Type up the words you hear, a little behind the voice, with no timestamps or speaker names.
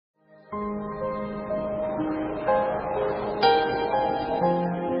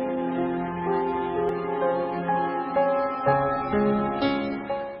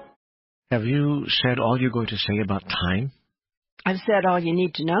said all you're going to say about time? I've said all you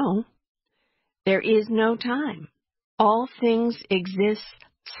need to know. There is no time. All things exist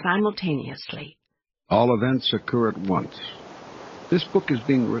simultaneously. All events occur at once. This book is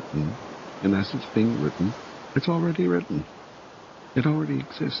being written, and as it's being written, it's already written. It already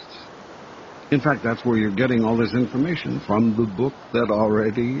exists. In fact, that's where you're getting all this information, from the book that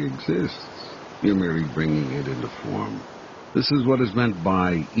already exists. You're merely bringing it into form. This is what is meant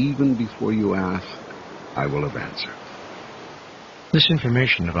by, even before you ask, I will have answered. This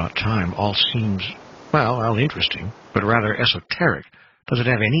information about time all seems, well, interesting, but rather esoteric. Does it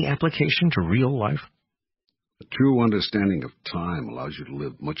have any application to real life? A true understanding of time allows you to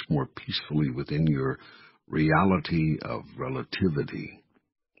live much more peacefully within your reality of relativity,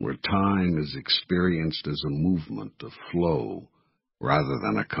 where time is experienced as a movement, a flow, rather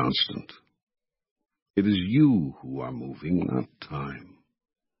than a constant. It is you who are moving, not time.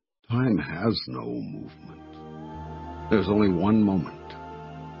 Time has no movement. There's only one moment.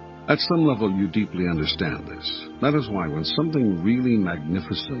 At some level, you deeply understand this. That is why when something really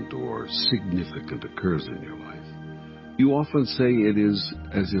magnificent or significant occurs in your life, you often say it is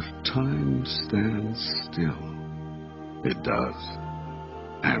as if time stands still. It does.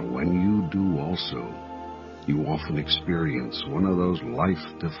 And when you do also, you often experience one of those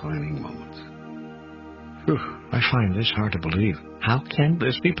life-defining moments. I find this hard to believe. How can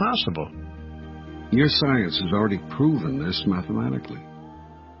this be possible? Your science has already proven this mathematically.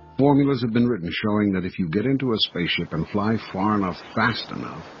 Formulas have been written showing that if you get into a spaceship and fly far enough, fast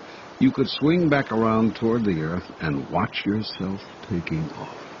enough, you could swing back around toward the Earth and watch yourself taking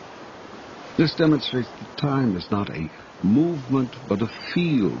off. This demonstrates that time is not a movement, but a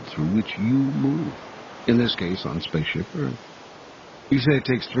field through which you move. In this case, on spaceship Earth. You say it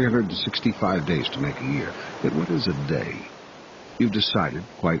takes 365 days to make a year. Yet what is a day? You've decided,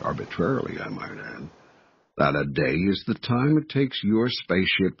 quite arbitrarily, I might add, that a day is the time it takes your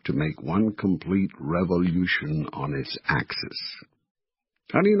spaceship to make one complete revolution on its axis.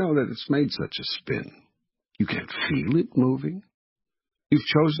 How do you know that it's made such a spin? You can't feel it moving. You've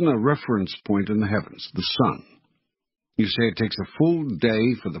chosen a reference point in the heavens, the sun. You say it takes a full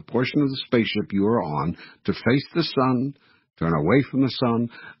day for the portion of the spaceship you are on to face the sun, turn away from the sun,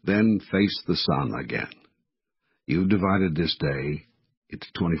 then face the sun again. You've divided this day into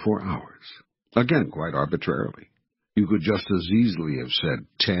 24 hours. Again, quite arbitrarily. You could just as easily have said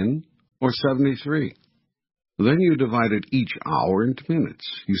 10 or 73. Then you divided each hour into minutes.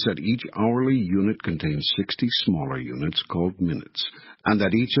 You said each hourly unit contains 60 smaller units called minutes, and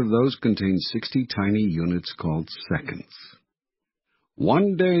that each of those contains 60 tiny units called seconds.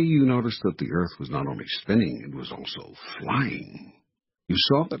 One day you noticed that the Earth was not only spinning, it was also flying. You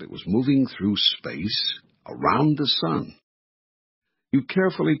saw that it was moving through space around the sun. You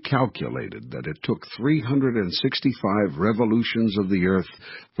carefully calculated that it took 365 revolutions of the Earth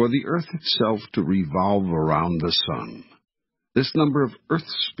for the Earth itself to revolve around the sun. This number of Earth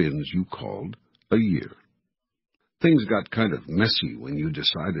spins you called a year. Things got kind of messy when you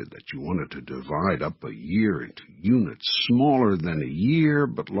decided that you wanted to divide up a year into units smaller than a year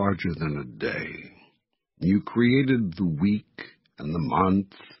but larger than a day. You created the week and the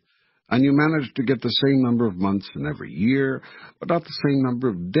month, and you managed to get the same number of months in every year, but not the same number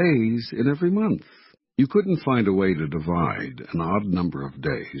of days in every month. You couldn't find a way to divide an odd number of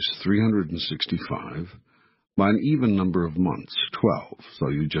days, 365, by an even number of months, 12, so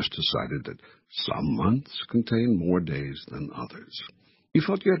you just decided that some months contain more days than others. You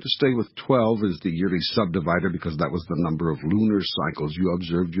felt you had to stay with 12 as the yearly subdivider because that was the number of lunar cycles you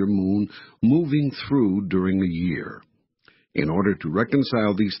observed your moon moving through during a year. In order to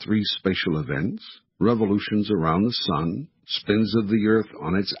reconcile these three spatial events, revolutions around the sun, spins of the Earth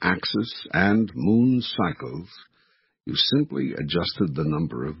on its axis, and moon cycles, you simply adjusted the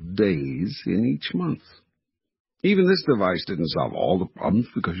number of days in each month. Even this device didn't solve all the problems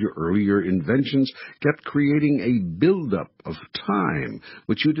because your earlier inventions kept creating a buildup of time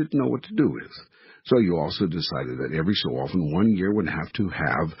which you didn't know what to do with. So you also decided that every so often 1 year would have to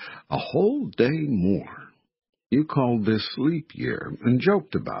have a whole day more. You called this leap year and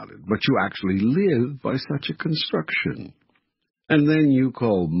joked about it, but you actually live by such a construction. And then you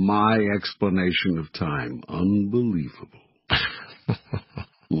called my explanation of time unbelievable.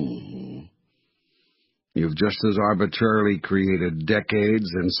 You've just as arbitrarily created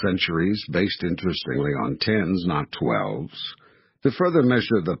decades and centuries, based interestingly on 10s, not 12s, to further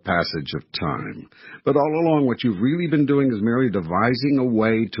measure the passage of time. But all along, what you've really been doing is merely devising a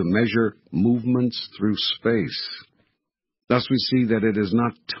way to measure movements through space. Thus we see that it is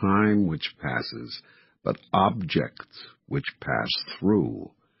not time which passes, but objects which pass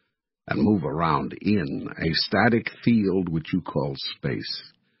through. and move around in a static field which you call space.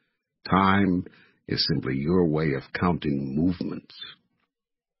 Time is simply your way of counting movements.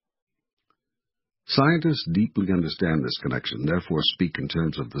 Scientists deeply understand this connection, therefore speak in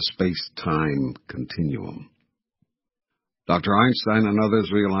terms of the space-time continuum. Dr. Einstein and others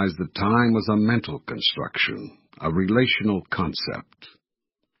realized that time was a mental construction, a relational concept.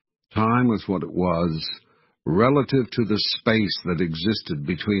 Time was what it was relative to the space that existed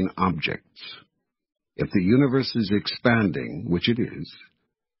between objects. If the universe is expanding, which it is,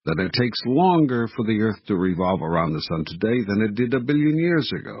 then it takes longer for the Earth to revolve around the Sun today than it did 1 billion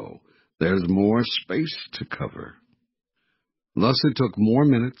years ago. There's more space to cover. Thus it took more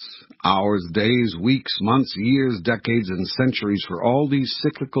minutes, hours, days, weeks, months, years, decades, and centuries for all these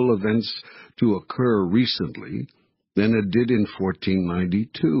cyclical events to occur recently than it did in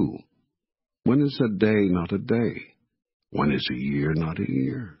 1492. When is a day not a day? When is a year not a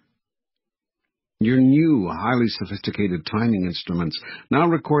year? Your new, highly sophisticated timing instruments now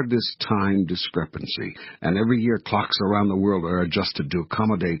record this time discrepancy, and every year clocks around the world are adjusted to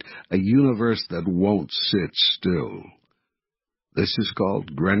accommodate a universe that won't sit still. This is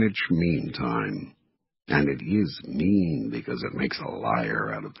called Greenwich Mean Time, and it is mean because it makes a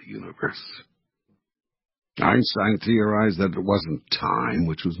liar out of the universe. Einstein theorized that it wasn't time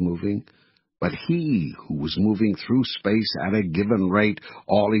which was moving, but he who was moving through space at a given rate.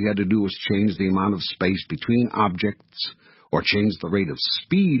 All he had to do was change the amount of space between objects, or change the rate of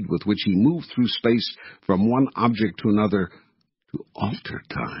speed with which he moved through space from one object to another to alter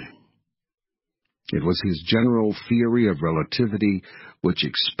time. It was his general theory of relativity which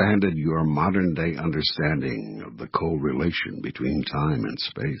expanded your modern-day understanding of the correlation between time and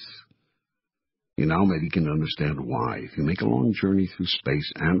space. You now maybe can understand why, if you make a long journey through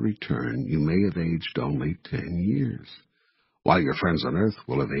space and return, you may have aged only 10 years, while your friends on Earth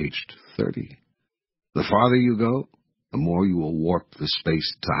will have aged 30. The farther you go, the more you will warp the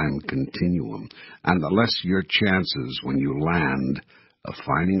space-time continuum, and the less your chances when you land of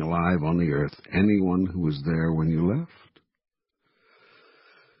finding alive on the Earth anyone who was there when you left.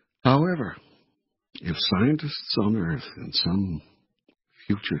 However, if scientists on Earth in some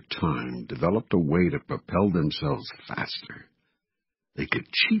future time developed a way to propel themselves faster, they could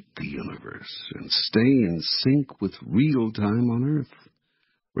cheat the universe and stay in sync with real time on Earth,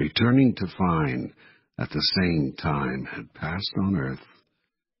 returning to find that the same time had passed on Earth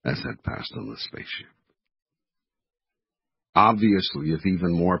as had passed on the spaceship. Obviously, if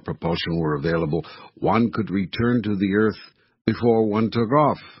even more propulsion were available, one could return to the Earth before one took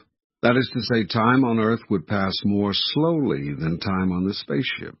off. That is to say, time on Earth would pass more slowly than time on the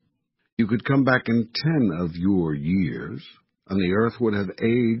spaceship. You could come back in 10 of your years, and the Earth would have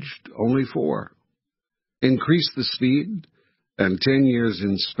aged only 4. Increase the speed, and 10 years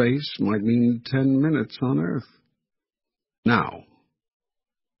in space might mean 10 minutes on Earth. Now,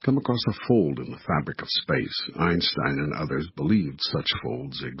 come across a fold in the fabric of space. Einstein and others believed such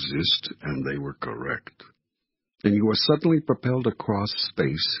folds exist, and they were correct. And you are suddenly propelled across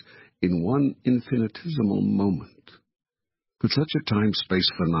space in one infinitesimal moment. Could such a time-space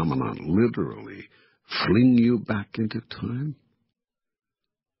phenomenon literally fling you back into time?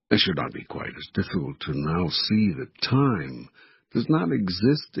 It should not be quite as difficult to now see that time does not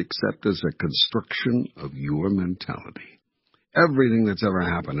exist except as a construction of your mentality. Everything that's ever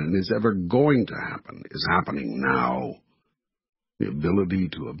happened and is ever going to happen is happening now. The ability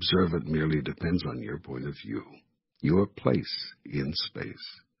to observe it merely depends on your point of view, your place in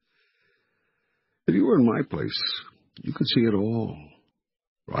space. If you were in my place, you could see it all,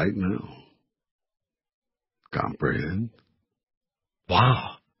 right now. Comprehend?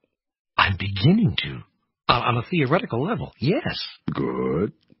 Wow. I'm beginning to. On a theoretical level, yes.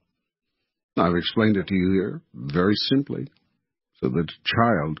 Good. I've explained it to you here very simply, so that a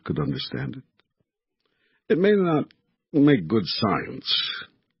child could understand it. It may not make good science,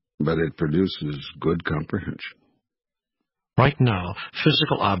 but it produces good comprehension. Right now,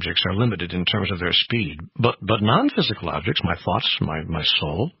 physical objects are limited in terms of their speed, but non-physical objects, my thoughts, my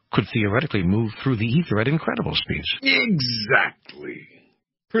soul, could theoretically move through the ether at incredible speeds. Exactly.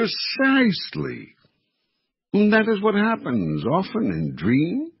 Precisely. And that is what happens often in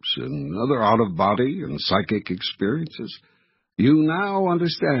dreams and other out-of-body and psychic experiences. You now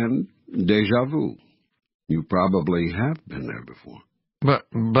understand déjà vu. You probably have been there before.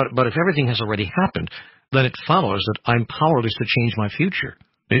 But if everything has already happened, then it follows that I'm powerless to change my future.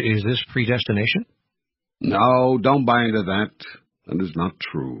 Is this predestination? No, don't buy into that. That is not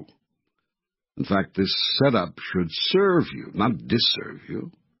true. In fact, this setup should serve you, not disserve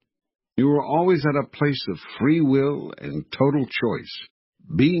you. You are always at a place of free will and total choice.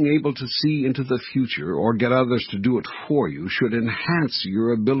 Being able to see into the future or get others to do it for you should enhance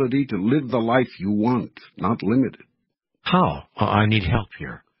your ability to live the life you want, not limit it. How? I need help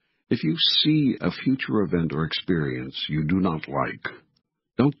here. If you see a future event or experience you do not like,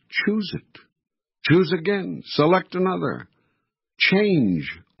 don't choose it. Choose again. Select another. Change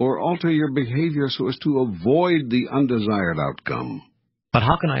or alter your behavior so as to avoid the undesired outcome. But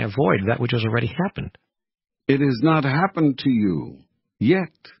how can I avoid that which has already happened? It has not happened to you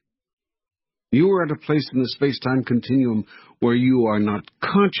yet. You are at a place in the space-time continuum where you are not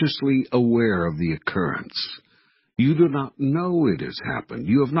consciously aware of the occurrence. You do not know it has happened.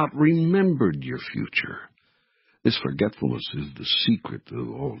 You have not remembered your future. This forgetfulness is the secret of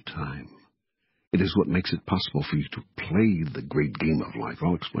all time. It is what makes it possible for you to play the great game of life.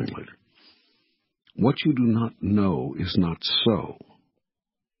 I'll explain later. What you do not know is not so.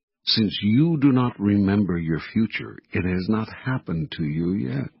 Since you do not remember your future, it has not happened to you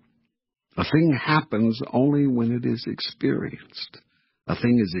yet. A thing happens only when it is experienced. A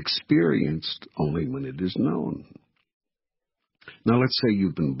thing is experienced only when it is known. Now let's say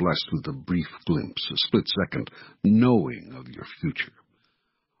you've been blessed with a brief glimpse, a split-second knowing of your future.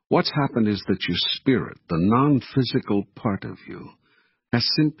 What's happened is that your spirit, the non-physical part of you, has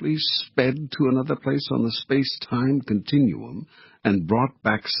simply sped to another place on the space-time continuum and brought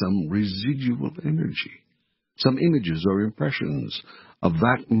back some residual energy, some images or impressions of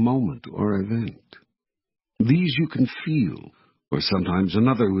that moment or event. These you can feel, or sometimes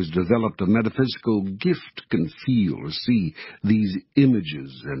another who has developed a metaphysical gift can feel or see these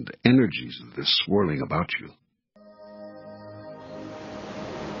images and energies that are swirling about you.